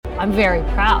I'm very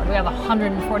proud. We have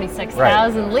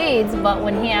 146,000 leads, but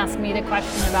when he asked me the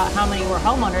question about how many were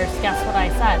homeowners, guess what I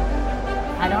said?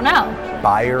 I don't know.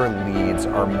 Buyer leads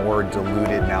are more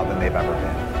diluted now than they've ever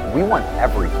been. We want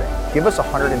everything. Give us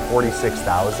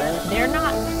 146,000. They're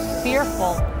not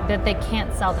fearful that they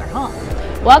can't sell their home.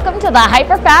 Welcome to the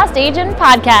Hyperfast Agent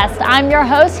Podcast. I'm your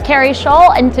host, Keri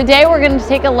Shull, and today we're going to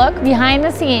take a look behind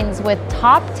the scenes with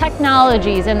top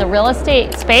technologies in the real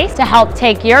estate space to help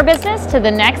take your business to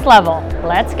the next level.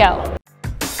 Let's go.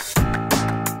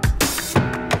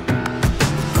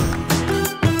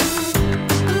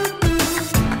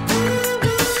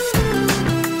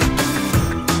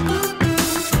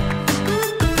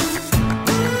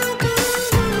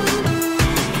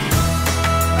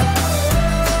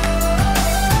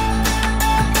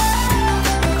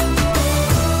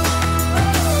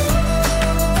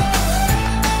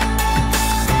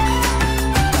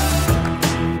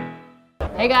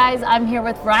 Hey guys, I'm here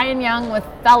with Ryan Young with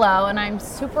Fellow, and I'm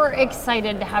super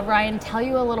excited to have Ryan tell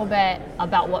you a little bit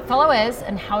about what Fellow is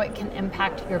and how it can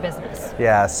impact your business.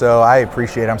 Yeah, so I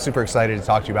appreciate it. I'm super excited to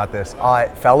talk to you about this.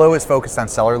 Fellow is focused on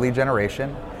seller lead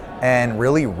generation and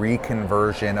really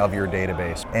reconversion of your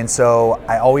database. And so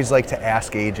I always like to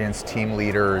ask agents, team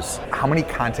leaders, how many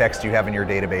contacts do you have in your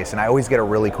database? And I always get a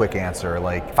really quick answer,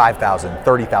 like 5,000,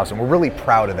 30,000. We're really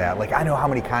proud of that. Like, I know how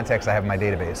many contacts I have in my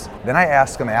database. Then I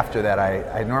ask them after that,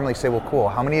 I normally say, well, cool,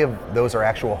 how many of those are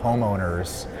actual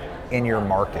homeowners in your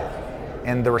market?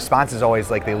 And the response is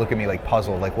always like, they look at me like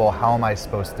puzzled, like, well, how am I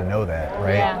supposed to know that,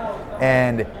 right? Yeah.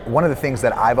 And one of the things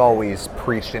that I've always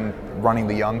preached in running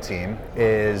the Young team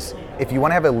is if you want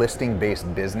to have a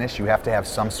listing-based business, you have to have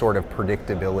some sort of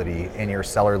predictability in your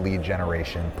seller lead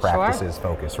generation practices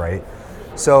focus, right?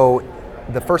 So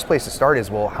the first place to start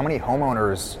is, well, how many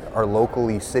homeowners are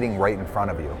locally sitting right in front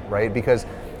of you, right? Because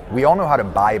we all know how to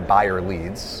buy buyer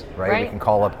leads, right? We can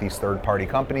call up these third-party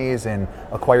companies and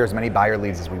acquire as many buyer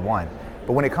leads as we want.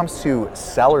 But when it comes to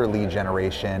seller lead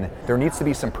generation, there needs to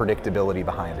be some predictability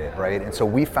behind it, right? And so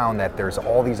we found that there's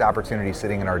all these opportunities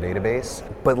sitting in our database,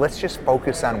 but let's just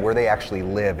focus on where they actually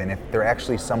live and if they're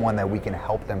actually someone that we can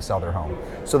help them sell their home.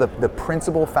 So the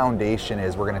principal foundation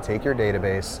is we're gonna take your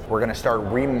database, we're gonna start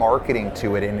remarketing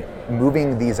to it and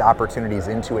moving these opportunities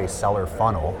into a seller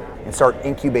funnel and start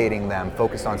incubating them,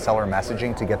 focused on seller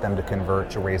messaging to get them to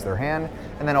convert, to raise their hand,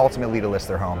 and then ultimately to list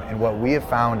their home. And what we have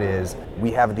found is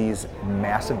we have these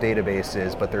massive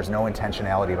databases, but there's no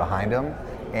intentionality behind them.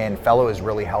 And Fellow is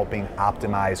really helping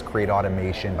optimize, create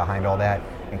automation behind all that,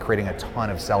 and creating a ton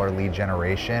of seller lead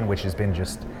generation, which has been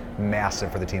just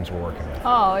massive for the teams we're working with.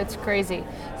 Oh, it's crazy.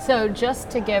 So just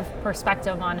to give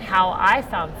perspective on how I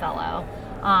found Fellow,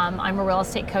 I'm a real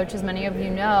estate coach, as many of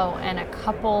you know, and a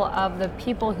couple of the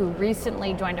people who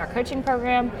recently joined our coaching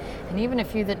program, and even a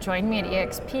few that joined me at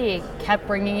EXP, kept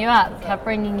bringing you up.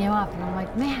 And I'm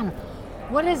like, man,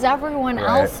 what does everyone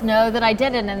else know that I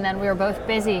didn't? And then we were both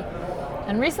busy.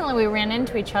 And recently we ran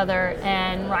into each other,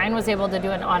 and Ryan was able to do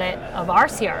an audit of our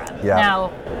CRM. Yeah.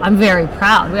 Now, I'm very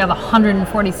proud. We have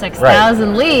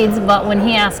 146,000 leads, but when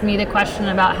he asked me the question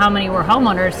about how many were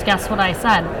homeowners, guess what I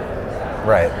said?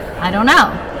 Right. I don't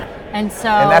know. And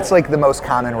that's like the most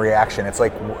common reaction. It's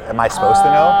like, am I supposed to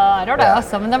know? I don't know.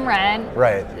 Some of them rent.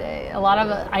 Right. A lot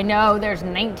of, I know there's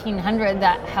 1,900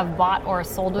 that have bought or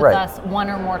sold with us one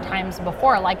or more times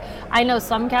before. Like, I know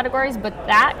some categories, but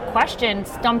that question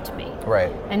stumped me.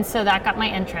 Right. And so that got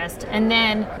my interest. And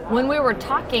then when we were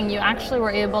talking, you actually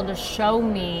were able to show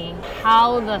me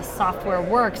how the software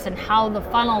works and how the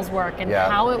funnels work and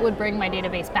how it would bring my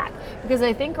database back. Because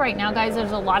I think right now, guys,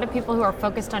 there's a lot of people who are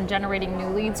focused on generating new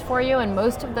leads for you. And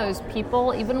most of those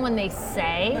people, even when they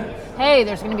say, hey,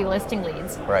 there's going to be listing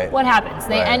leads, what happens?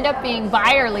 They end up being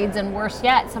buyer leads, and worse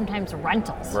yet, sometimes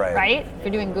rentals, right? If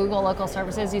you're doing Google local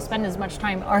services, you spend as much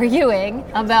time arguing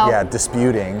about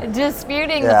disputing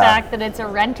the fact that it's a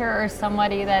renter or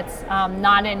somebody that's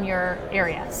not in your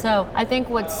area. So I think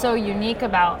what's so unique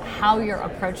about how you're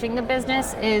approaching the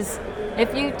business is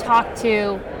if you talk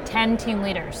to 10 team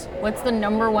leaders, what's the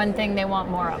number one thing they want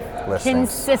more of? Listings.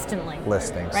 Consistently.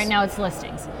 Listings. Right now it's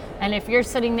listings. And if you're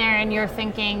sitting there and you're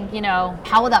thinking, you know,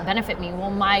 how will that benefit me?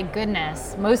 Well, my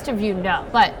goodness, most of you know.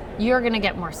 But you're going to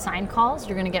get more sign calls,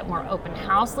 you're going to get more open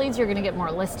house leads, you're going to get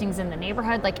more listings in the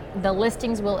neighborhood. Like, the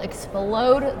listings will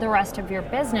explode the rest of your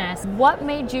business. What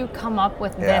made you come up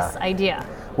with this idea?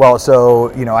 Well,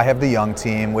 so, I have the Young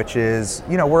team, which is,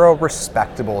 we're a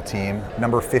respectable team,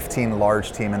 number 15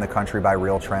 large team in the country by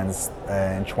Real Trends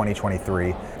in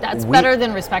 2023. That's better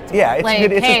than respectable. Yeah, it's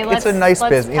good. It's a nice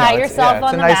business. Pat yourself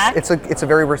on the back.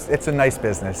 It's a nice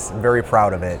business. I'm very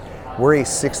proud of it. We're a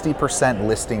 60%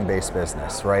 listing-based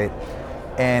business, right?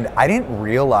 And I didn't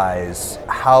realize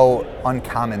how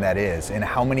uncommon that is and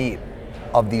how many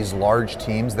of these large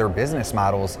teams, their business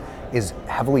models is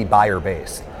heavily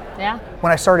buyer-based. Yeah.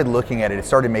 When I started looking at it, it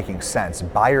started making sense.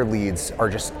 Buyer leads are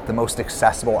just the most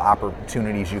accessible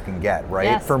opportunities you can get, right?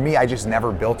 Yes. For me, I just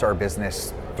never built our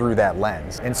business through that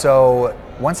lens. And so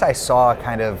once I saw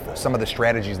kind of some of the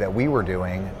strategies that we were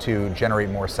doing to generate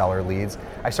more seller leads,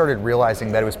 I started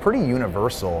realizing that it was pretty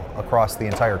universal across the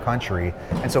entire country.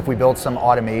 And so if we build some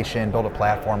automation, build a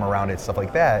platform around it, stuff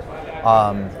like that,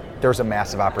 there's a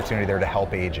massive opportunity there to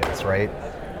help agents, right?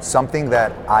 Something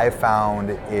that I've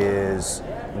found is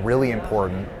really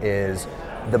important is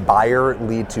the buyer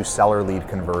lead to seller lead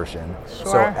conversion. Sure.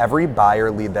 So every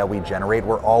buyer lead that we generate,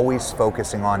 we're always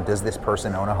focusing on, does this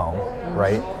person own a home,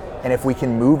 right? And if we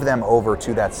can move them over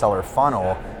to that seller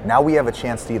funnel, now we have a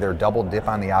chance to either double dip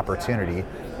on the opportunity.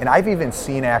 And I've even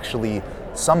seen actually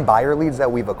some buyer leads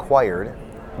that we've acquired,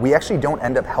 we actually don't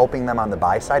end up helping them on the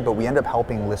buy side, but we end up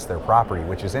helping list their property,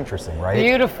 which is interesting, right?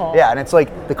 Beautiful. Yeah, and it's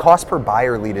like the cost per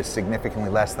buyer lead is significantly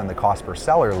less than the cost per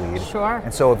seller lead. Sure.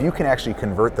 And so if you can actually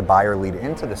convert the buyer lead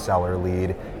into the seller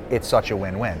lead, it's such a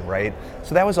win-win, right?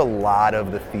 So that was a lot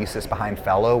of the thesis behind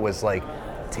Fellow, was like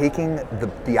taking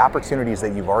the opportunities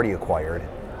that you've already acquired,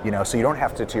 so you don't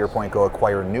have to your point, go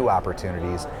acquire new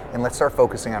opportunities, and let's start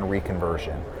focusing on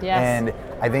reconversion. Yes. And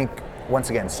I think, once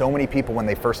again, so many people when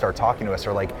they first start talking to us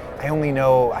are like, I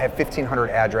have 1,500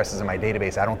 addresses in my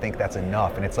database, I don't think that's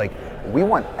enough. And it's like, we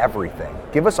want everything.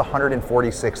 Give us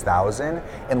 146,000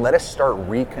 and let us start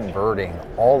reconverting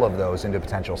all of those into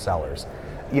potential sellers.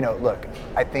 Look,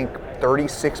 I think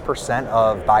 36%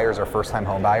 of buyers are first-time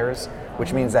home buyers,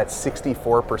 which means that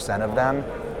 64% of them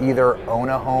either own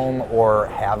a home or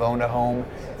have owned a home.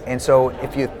 And so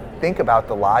if you think about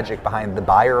the logic behind the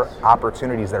buyer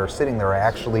opportunities that are sitting there are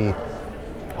actually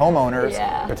homeowners,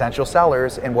 potential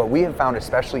sellers, and what we have found,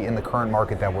 especially in the current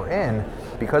market that we're in,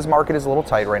 because market is a little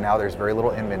tight right now, there's very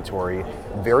little inventory,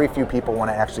 very few people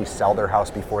want to actually sell their house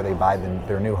before they buy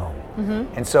their new home.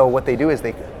 Mm-hmm. And so what they do is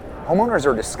homeowners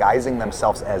are disguising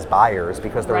themselves as buyers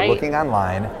because they're looking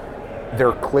online,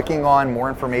 they're clicking on more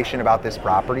information about this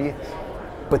property,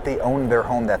 but they own their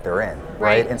home that they're in,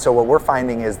 right? And so what we're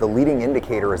finding is the leading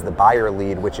indicator is the buyer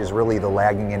lead, which is really the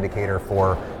lagging indicator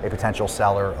for a potential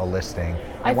seller, a listing.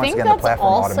 And once again, the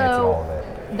platform automates all of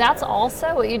it. That's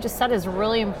also, what you just said is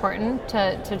really important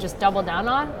to just double down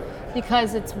on,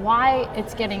 because it's why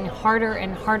it's getting harder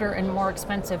and harder and more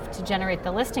expensive to generate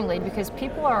the listing lead, because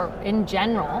people are, in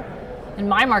general, in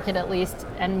my market at least,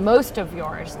 and most of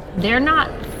yours, they're not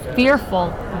fearful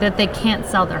that they can't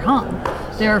sell their home.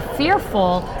 They're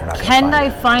fearful, can I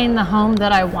find the home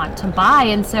that I want to buy?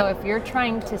 And so if you're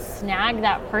trying to snag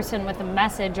that person with a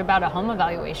message about a home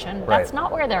evaluation, that's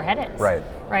not where their head is.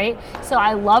 Right? So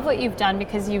I love what you've done,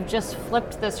 because you've just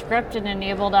flipped the script and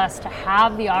enabled us to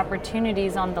have the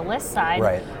opportunities on the list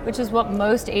side, which is what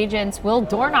most agents will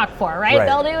door knock for, right?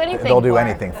 They'll do anything They'll do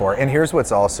anything for. And here's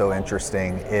what's also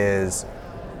interesting is,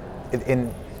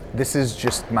 this is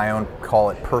just my own, call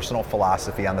it personal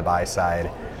philosophy on the buy side,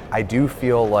 I do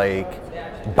feel like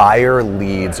buyer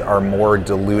leads are more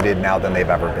diluted now than they've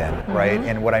ever been, right?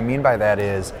 And what I mean by that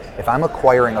is, if I'm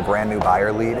acquiring a brand new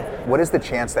buyer lead, what is the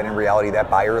chance that in reality that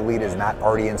buyer lead is not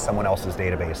already in someone else's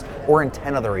database or in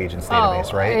 10 other agents'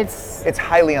 database, right? It's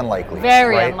highly unlikely.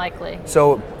 Very unlikely.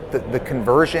 So the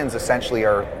conversions essentially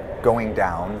are going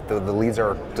down, the leads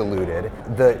are diluted,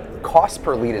 the cost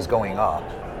per lead is going up.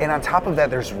 And on top of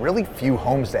that, there's really few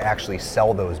homes to actually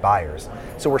sell those buyers.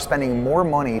 So we're spending more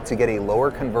money to get a lower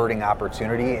converting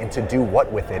opportunity, and to do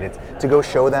what with it? It's to go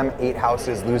show them 8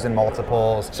 houses, losing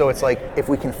multiples. So it's like, if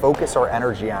we can focus our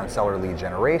energy on seller lead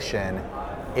generation,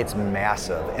 it's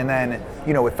massive. And then,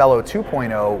 with Fellow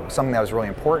 2.0, something that was really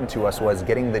important to us was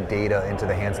getting the data into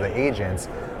the hands of the agents.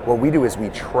 What we do is we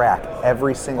track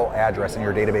every single address in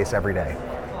your database every day.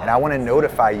 And I want to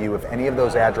notify you if any of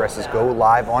those addresses go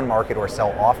live on market or sell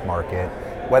off market,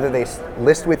 whether they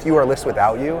list with you or list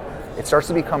without you. It starts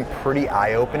to become pretty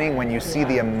eye-opening when you see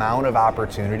the amount of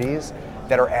opportunities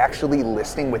that are actually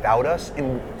listing without us,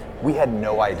 and we had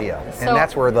no idea. And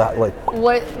that's where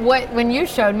when you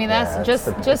showed me this,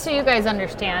 just so you guys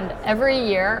understand, every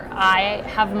year I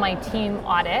have my team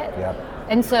audit.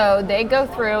 And so they go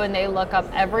through and they look up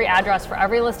every address for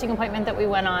every listing appointment that we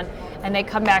went on, and they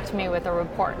come back to me with a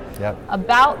report.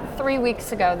 About 3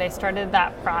 weeks ago, they started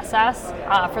that process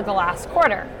for the last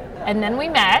quarter. And then we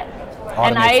met,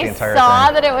 And I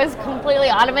saw that it was completely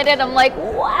automated. I'm like,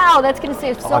 wow, that's going to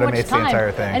save so much time. The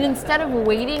entire thing. And instead of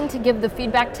waiting to give the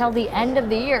feedback till the end of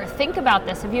the year, think about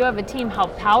this. If you have a team, how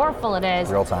powerful it is.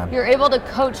 Real time. You're able to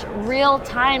coach real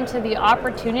time to the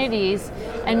opportunities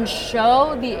and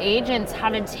show the agents how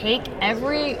to take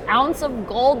every ounce of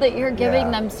gold that you're giving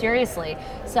them seriously.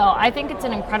 So I think it's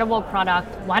an incredible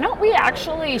product. Why don't we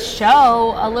actually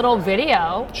show a little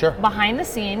video behind the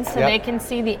scenes so they can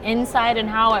see the inside and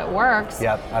how it works?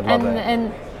 Yep, I'd love that.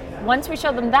 And once we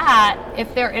show them that,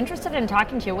 if they're interested in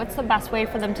talking to you, what's the best way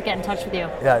for them to get in touch with you?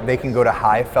 Yeah, they can go to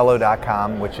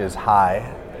highfellow.com, which is fellow,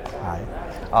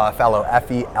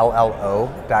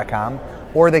 FELLO.com,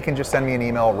 or they can just send me an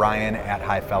email,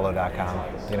 ryan@highfellow.com.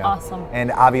 You know? Awesome.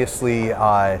 And obviously,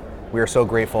 we are so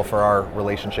grateful for our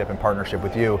relationship and partnership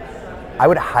with you. I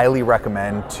would highly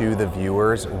recommend to the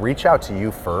viewers, reach out to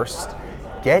you first,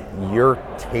 get your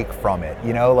take from it.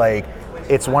 You know, like,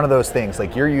 it's one of those things,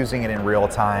 like you're using it in real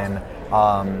time.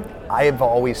 I have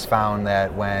always found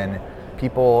that when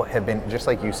people have been, just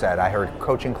like you said, I heard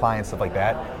coaching clients, stuff like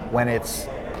that, when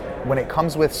it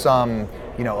comes with some,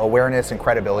 you know, awareness and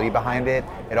credibility behind it,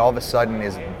 it all of a sudden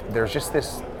there's just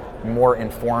this more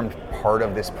informed part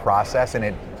of this process,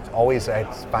 and I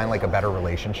find like a better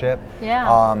relationship.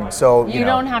 Yeah. So you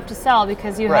don't have to sell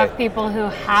because you have people who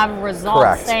have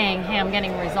results saying, hey, I'm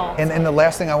getting results. And the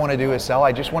last thing I want to do is sell.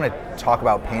 I just want to talk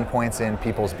about pain points in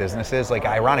people's businesses. Like,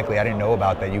 ironically, I didn't know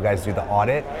about that. You guys do the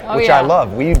audit, which I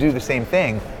love. We do the same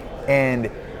thing.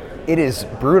 And it is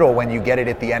brutal when you get it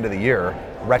at the end of the year,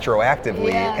 retroactively.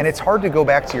 Yes. And it's hard to go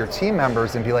back to your team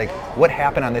members and be like, what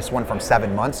happened on this one from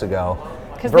 7 months ago?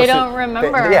 Because they don't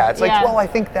remember. It's like, well, I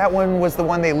think that one was the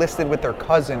one they listed with their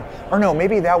cousin. Or no,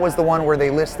 maybe that was the one where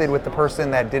they listed with the person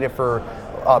that did it for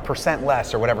 %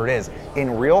 less or whatever it is.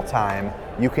 In real time,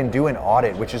 you can do an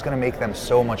audit, which is going to make them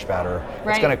so much better.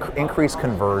 Right. It's going to increase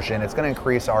conversion. It's going to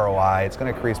increase ROI. It's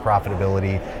going to increase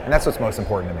profitability. And that's what's most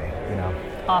important to me, you know.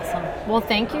 Awesome. Well,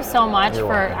 thank you so much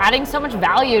for adding so much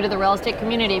value to the real estate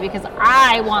community, because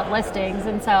I want listings,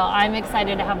 and so I'm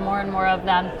excited to have more and more of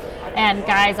them. And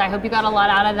guys, I hope you got a lot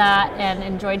out of that and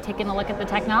enjoyed taking a look at the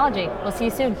technology. We'll see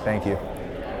you soon. Thank you.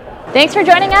 Thanks for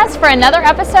joining us for another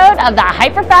episode of the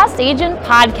Hyperfast Agent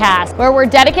Podcast, where we're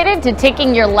dedicated to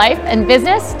taking your life and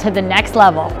business to the next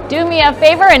level. Do me a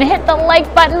favor and hit the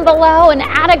like button below and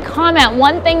add a comment.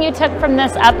 One thing you took from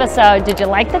this episode. Did you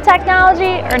like the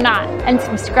technology or not? And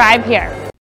subscribe here.